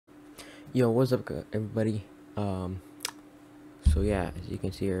Yo, what's up, everybody? So yeah, as you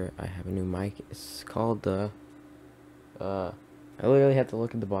can see here, I have a new mic. It's called the. I literally have to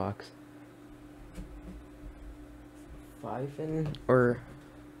look at the box. FIFINE, or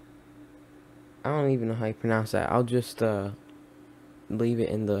I don't even know how you pronounce that. I'll just leave it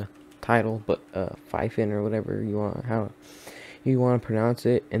in the title, but FIFINE or whatever you want, how you want to pronounce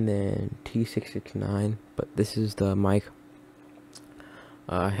it, and then T669. But this is the mic.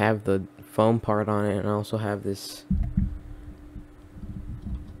 I have the foam part on it, and I also have this.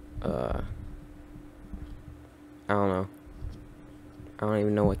 I don't know. I don't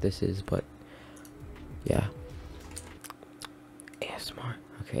even know what this is, but yeah. ASMR.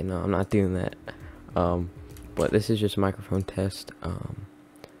 Okay, no, I'm not doing that. But this is just a microphone test.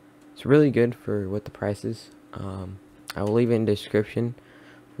 It's really good for what the price is. I will leave it in the description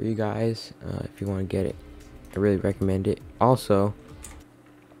for you guys if you want to get it. I really recommend it. Also,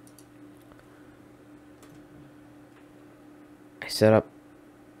 I set up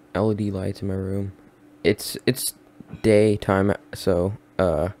LED lights in my room. It's daytime, so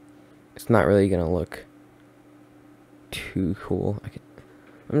it's not really gonna look too cool.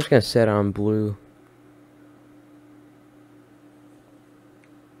 I'm just gonna set on blue.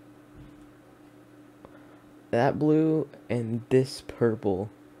 That blue and this purple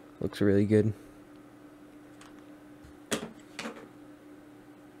looks really good.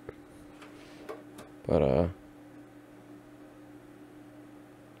 But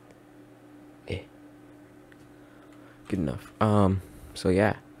good enough. So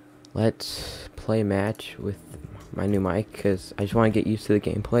yeah, let's play a match with my new mic, because I just want to get used to the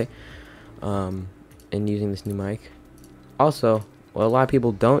gameplay and using this new mic. Also, what a lot of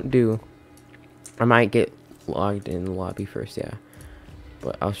people don't do, I might get logged in the lobby first, yeah,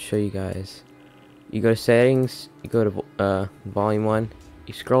 but I'll show you guys. You go to settings, you go to volume 1,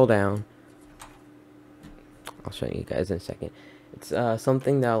 you scroll down. I'll show you guys in a second. It's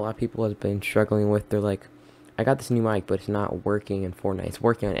something that a lot of people have been struggling with. They're like, I got this new mic, but it's not working in Fortnite. It's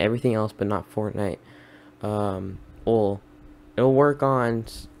working on everything else, but not Fortnite. Well, it'll work on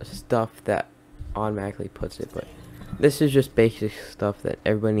stuff that automatically puts it, but this is just basic stuff that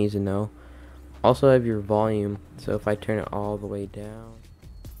everybody needs to know. Also have your volume, so if I turn it all the way down,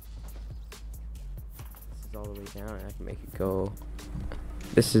 this is all the way down, and I can make it go.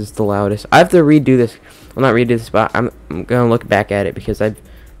 This is the loudest. I have to redo this. Well, not redo this, but I'm gonna look back at it because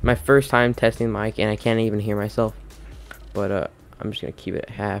my first time testing the mic and I can't even hear myself. But I'm just gonna keep it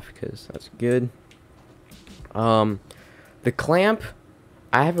at half because that's good. The clamp,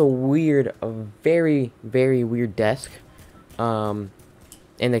 I have a very weird desk. And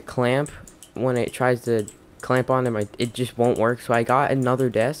the clamp, when it tries to clamp on them, it just won't work. So I got another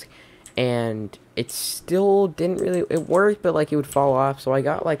desk, and it still didn't really. It worked, but like it would fall off. So I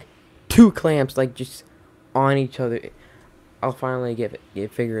got like 2 clamps, like just on each other. I'll finally get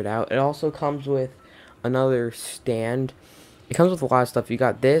figured out. It also comes with another stand. It comes with a lot of stuff. You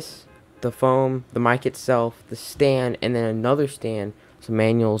got this, the foam, the mic itself, the stand, and then another stand, some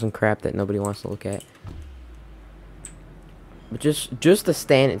manuals and crap that nobody wants to look at. But just the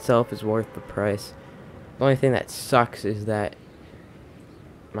stand itself is worth the price. The only thing that sucks is that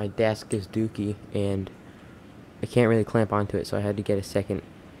my desk is dookie and I can't really clamp onto it, so I had to get a second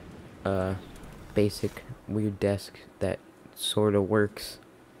basic weird desk that sort of works.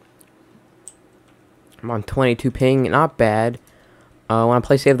 I'm on 22 ping, not bad. When I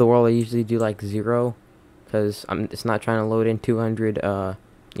play Save the World, I usually do like 0 because it's not trying to load in 200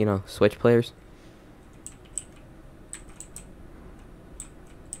 you know, Switch players.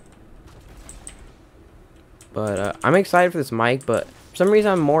 But I'm excited for this mic, but for some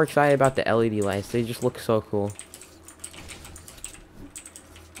reason I'm more excited about the LED lights. They just look so cool.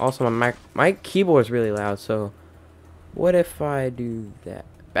 Also, my keyboard is really loud, so what if I do that?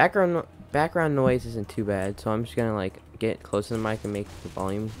 Background noise isn't too bad, so I'm just gonna like get close to the mic and make the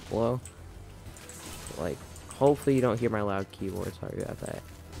volume low. Like, hopefully you don't hear my loud keyboard. Sorry about that.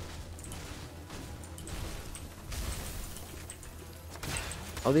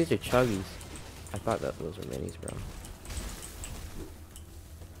 Oh, these are chuggies. I thought that those were minis, bro.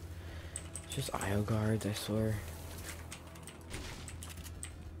 It's just IO guards, I swear.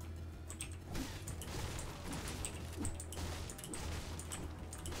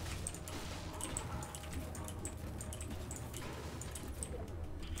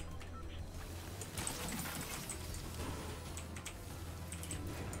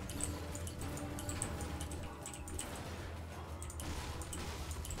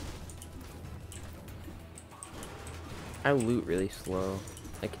 I loot really slow.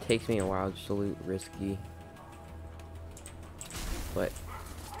 Like, it takes me a while just to loot risky. But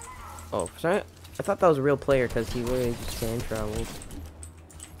Oh, sorry. I thought that was a real player because he literally just sand traveled.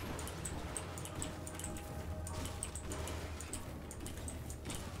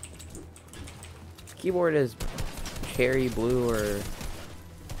 Keyboard is cherry blue or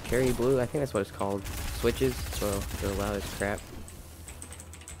cherry blue. I think that's what it's called. Switches, so they're loud as crap.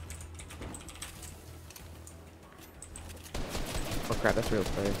 Oh crap, that's a real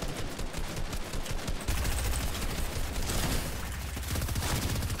player.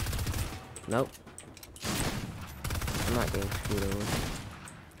 Nope. I'm not getting screwed over.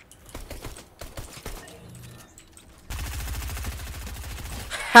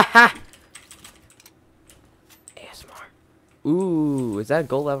 Haha! ASMR. Ooh, is that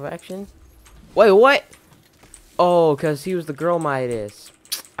gold level action? Wait, what? Oh, because he was the girl Midas.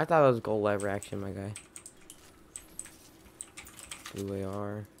 I thought it was gold lever action, my guy. Blue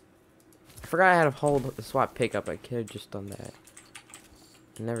AR. I forgot I had a hold the swap pickup. I could have just done that.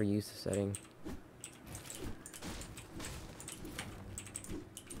 I never used the setting.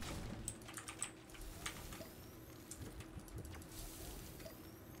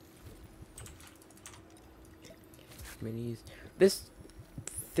 Minis. This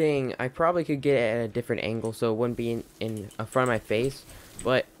thing I probably could get at a different angle so it wouldn't be in front of my face,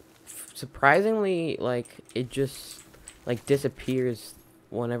 but surprisingly, like, it just like disappears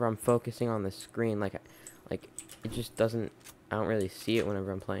whenever I'm focusing on the screen. Like it just doesn't, I don't really see it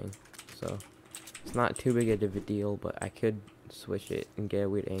whenever I'm playing, so it's not too big of a deal, but I could switch it and get a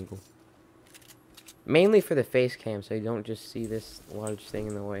weird angle, mainly for the face cam, so you don't just see this large thing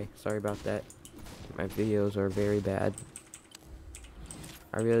in the way. Sorry about that. My videos are very bad.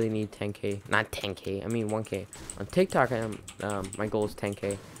 I really need 10K. Not 10K, I mean 1K. On TikTok, my goal is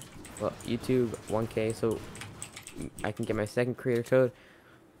 10K. Well, YouTube, 1K, so I can get my second creator code.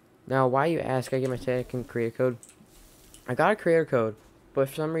 Now, why you ask I get my second creator code? I got a creator code, but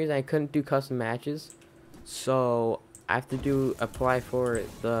for some reason I couldn't do custom matches. So, I have to apply for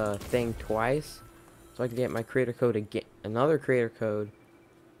the thing twice. So I can get my creator code to get another creator code.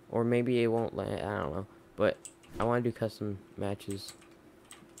 Or maybe it won't land, I don't know. But I want to do custom matches.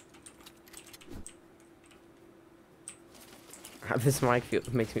 This mic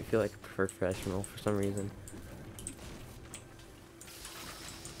makes me feel like a professional for some reason.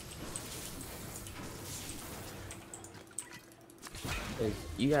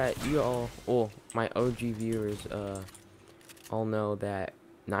 You all, well, my OG viewers all know that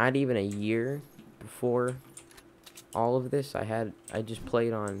not even a year before all of this, I just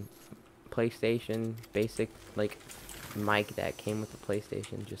played on PlayStation, basic like mic that came with the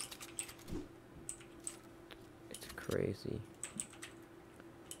PlayStation. Just, it's crazy.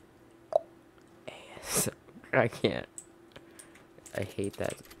 I can't. I hate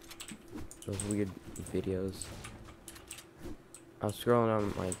that. Those weird videos. I was scrolling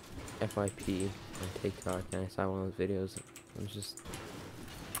on my FYP on TikTok and I saw one of those videos. It was just,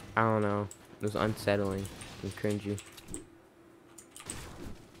 I don't know. It was unsettling and cringy.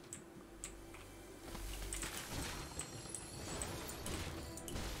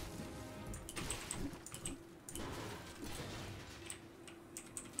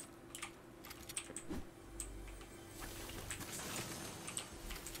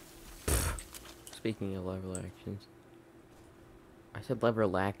 Speaking of level actions, I said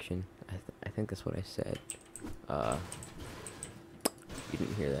level action. I think that's what I said. You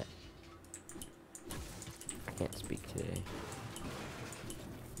didn't hear that. I can't speak today.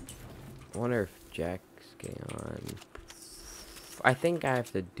 I wonder if Jack's getting on. I think I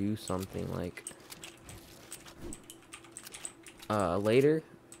have to do something like later.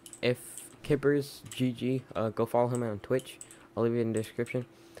 If Kippers GG, go follow him on Twitch. I'll leave it in the description.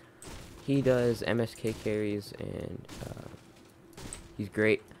 He does MSK carries and he's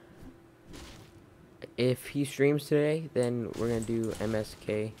great. If he streams today, then we're gonna do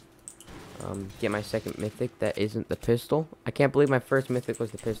MSK. Get my second mythic that isn't the pistol. I can't believe my first mythic was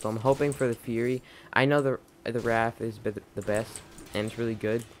the pistol. I'm hoping for the Fury. I know the Wrath is the best and it's really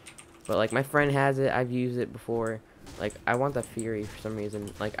good, but like my friend has it. I've used it before. Like I want the Fury for some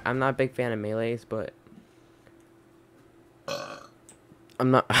reason. Like I'm not a big fan of melees, but I'm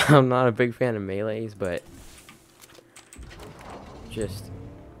not a big fan of melees, but just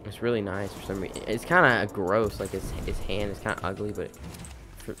it's really nice for some reason. It's kind of gross, like his hand is kind of ugly, but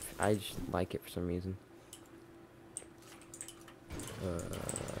I just like it for some reason.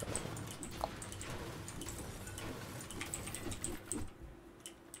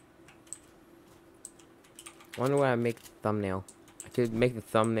 Wonder why I make the thumbnail. I could make the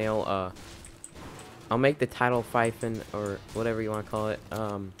thumbnail. I'll make the title FIFINE or whatever you want to call it.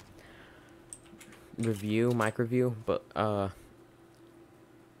 Review, mic review, but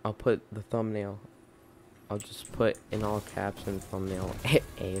I'll put the thumbnail. I'll just put in all caps in the thumbnail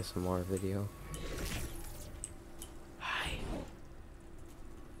ASMR video. Hi.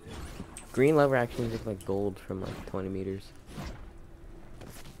 Green lever actions look like gold from like 20 meters.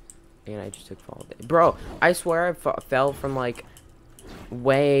 And I just took fall day. Bro, I swear I fell from like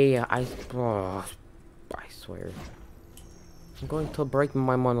way. I swear. I'm going to break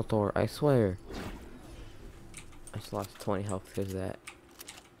my monitor. I swear. I just lost 20 health because of that.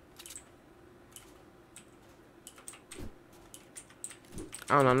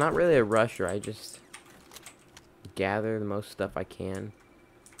 I don't know. I'm not really a rusher. I just gather the most stuff I can.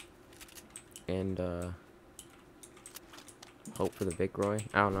 And hope for the big Roy.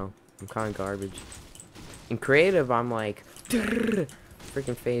 I don't know. I'm kind of garbage. In creative, I'm like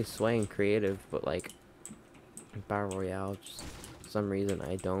freaking phase swaying creative, but like in Battle Royale, just for some reason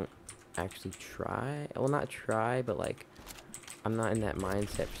I don't actually try. Well, not try, but like I'm not in that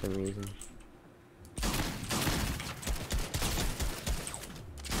mindset for some reason.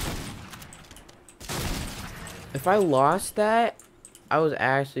 If I lost that, I was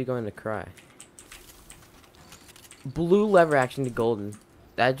actually going to cry. Blue lever action to golden.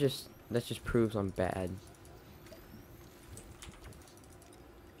 That just proves I'm bad.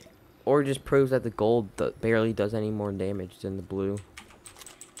 Or just proves that the gold barely does any more damage than the blue.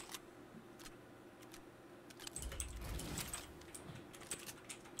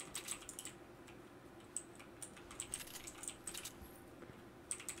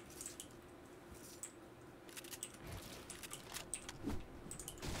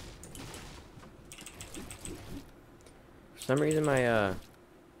 For some reason I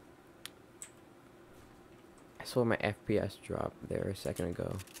saw my FPS drop there a second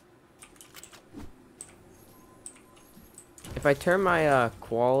ago. If I turn my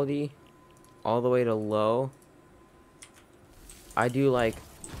quality all the way to low, I do like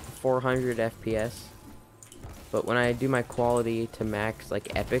 400 FPS. But when I do my quality to max,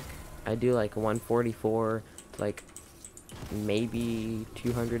 like epic, I do like 144 to like maybe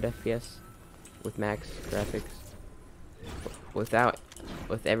 200 FPS with max graphics. With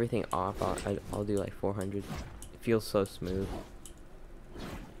everything off, I'll do like 400. It feels so smooth,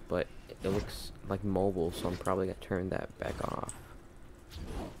 but it looks like mobile, so I'm probably gonna turn that back off.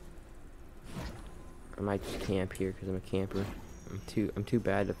 I might just camp here because I'm a camper. I'm too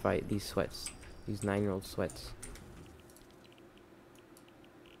bad to fight these sweats, these 9-year-old sweats.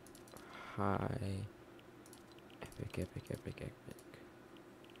 Hi. Epic, epic, epic, epic.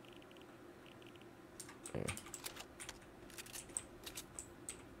 There.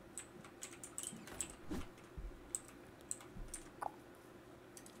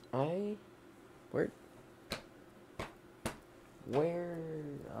 Where?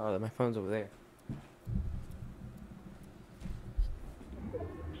 Oh, my phone's over there.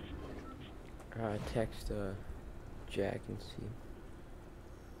 Text Jack and see.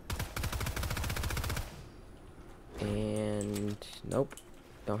 And nope,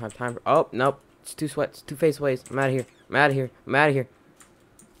 don't have time for. Oh nope, it's 2 sweats, 2 face ways. I'm out of here. I'm out of here. I'm out of here.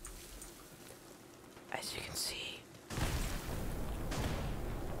 As you can see.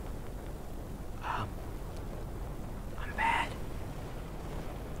 I'm bad.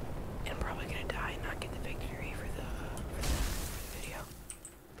 And I'm probably gonna die and not get the victory for the video.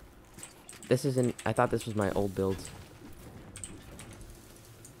 This isn't. I thought this was my old builds.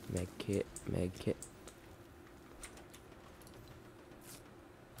 Med kit, med kit.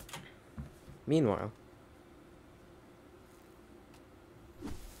 Meanwhile.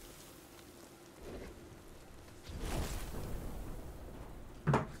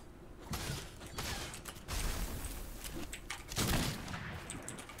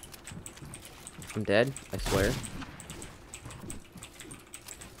 I'm dead, I swear.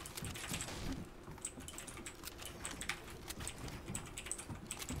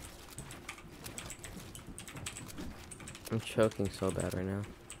 I'm choking so bad right now.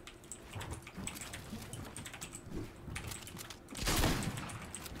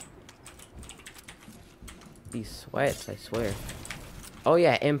 These sweats, I swear. Oh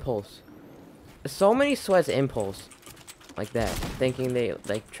yeah, impulse. So many sweats impulse. Like that. Thinking they,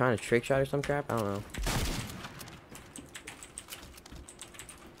 like, trying to trick shot or some crap? I don't know.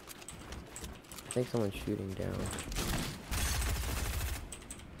 I think someone's shooting down.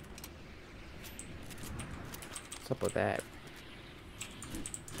 What's up with that?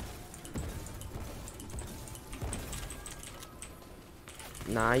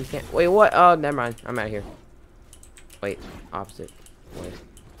 Nah, you can't. Wait, what? Oh, never mind. I'm out of here. Wait, opposite. Wait.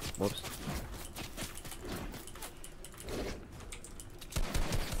 Whoops.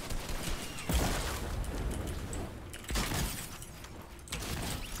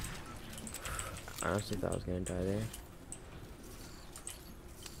 I honestly thought I was gonna die there.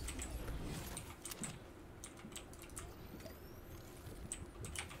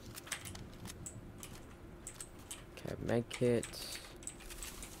 Okay, med kits.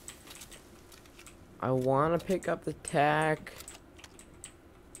 I want to pick up the tack.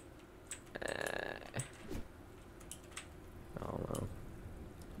 I don't know.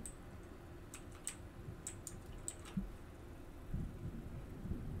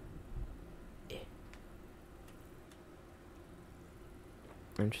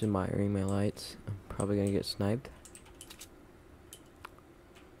 I'm just admiring my lights. I'm probably gonna get sniped.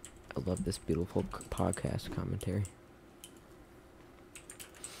 I love this beautiful podcast commentary.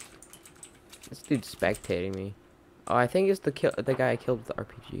 This dude's spectating me. Oh, I think it's the guy I killed with the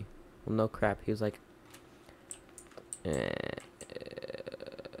RPG. Well, no crap. He was like, for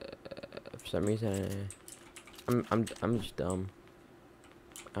some reason, I'm just dumb.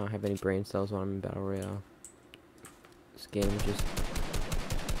 I don't have any brain cells when I'm in Battle Royale. This game is just.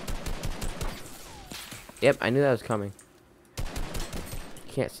 Yep, I knew that was coming.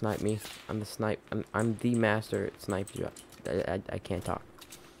 You can't snipe me. I'm the snipe. I'm the master at snipe. I can't talk.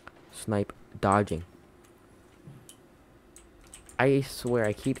 Snipe dodging. I swear,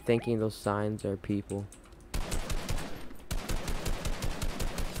 I keep thinking those signs are people.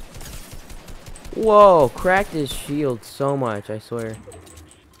 Whoa, cracked his shield so much, I swear.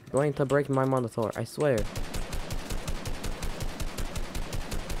 Going to break my monitor, I swear.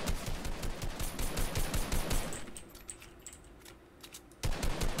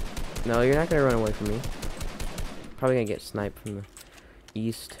 No, you're not gonna run away from me. Probably gonna get sniped from the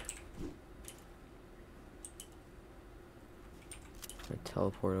east. I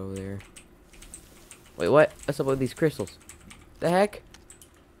teleport over there. Wait, what? What's up with these crystals? The heck?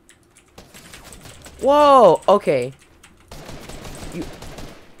 Whoa! Okay. You.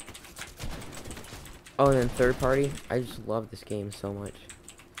 Oh, and then third party. I just love this game so much.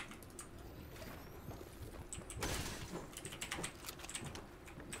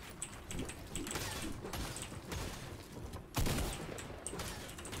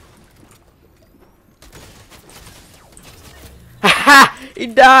 Haha! He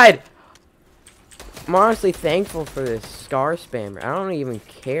died! I'm honestly thankful for this scar spammer. I don't even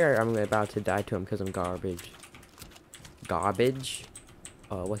care I'm about to die to him because I'm garbage. Garbage?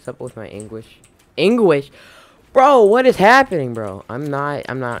 What's up with my English? English? Bro, what is happening, bro? I'm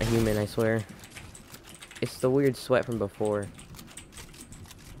not human, I swear. It's the weird sweat from before.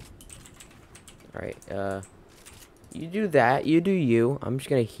 Alright, you do that. You do you. I'm just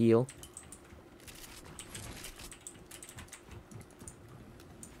gonna heal.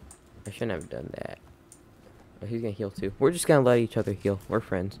 I shouldn't have done that. Oh, he's gonna heal too. We're just gonna let each other heal. We're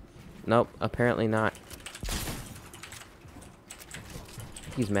friends. Nope, apparently not.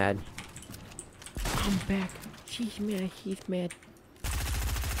 He's mad. I'm back. She's mad. He's mad.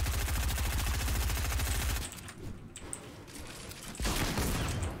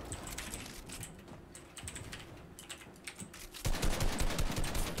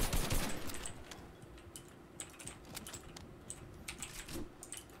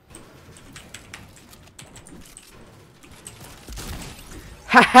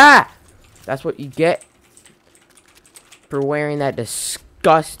 Haha! That's what you get for wearing that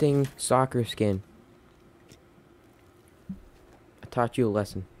disgusting soccer skin. I taught you a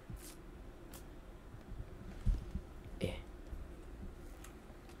lesson. Yeah.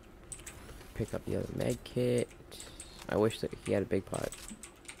 Pick up the other med kit. I wish that he had a big pot.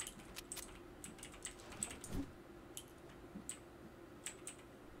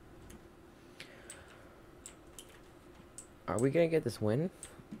 Are we gonna get this win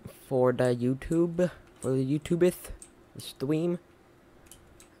for the YouTube? For the YouTubeth? The stream?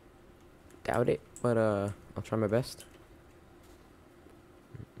 Doubt it, but I'll try my best.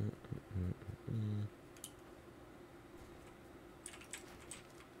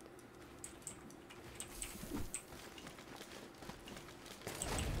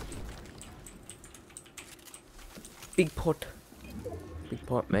 Big pot. Big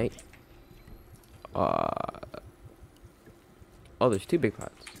pot, mate. Oh, there's two big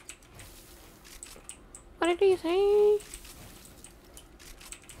pots. What did he say?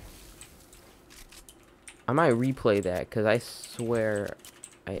 I might replay that because I swear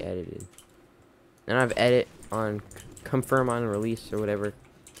I edited. And I've edit on confirm on release or whatever,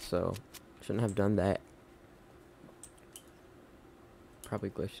 so shouldn't have done that.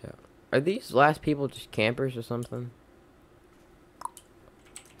 Probably glitched out. Are these last people just campers or something?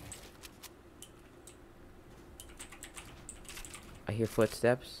 I hear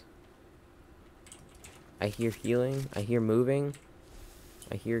footsteps. I hear healing. I hear moving.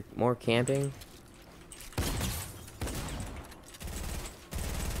 I hear more camping.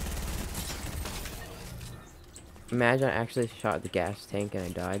 Imagine I actually shot the gas tank and I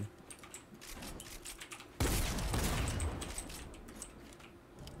died.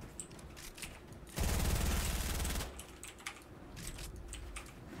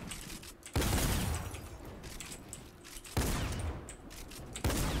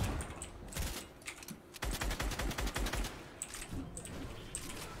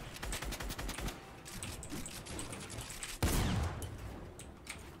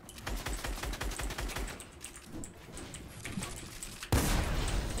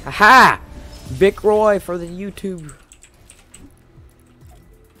 Haha! Vic Roy for the YouTube.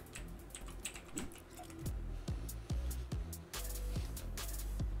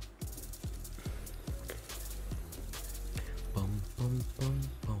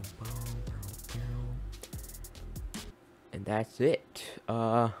 And that's it.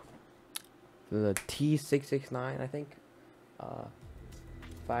 The T669, I think.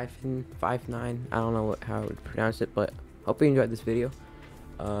 559. I don't know how I would pronounce it, but hope you enjoyed this video.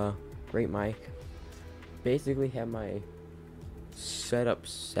 Great mic. Basically have my setup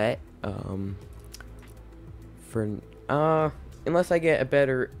set. For unless I get a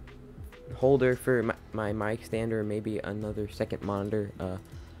better holder for my mic stand, or maybe another second monitor,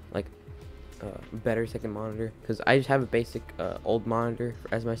 like better second monitor, because I just have a basic old monitor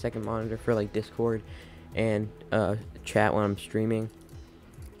as my second monitor for like Discord and chat when I'm streaming.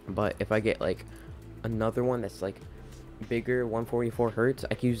 But if I get like another one that's like bigger, 144 hertz,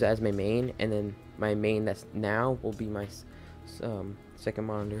 I can use that as my main, and then my main that's now will be my second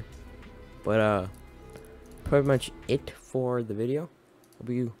monitor. But pretty much it for the video. Hope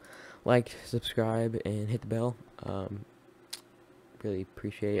you like, subscribe, and hit the bell. Really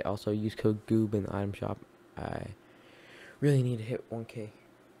appreciate it. Also, use code GOOB in the item shop. I really need to hit 1K.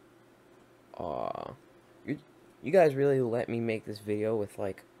 You guys really let me make this video with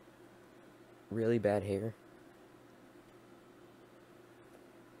like really bad hair.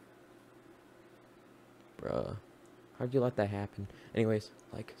 Bruh, how'd you let that happen? Anyways,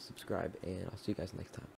 like, subscribe, and I'll see you guys next time.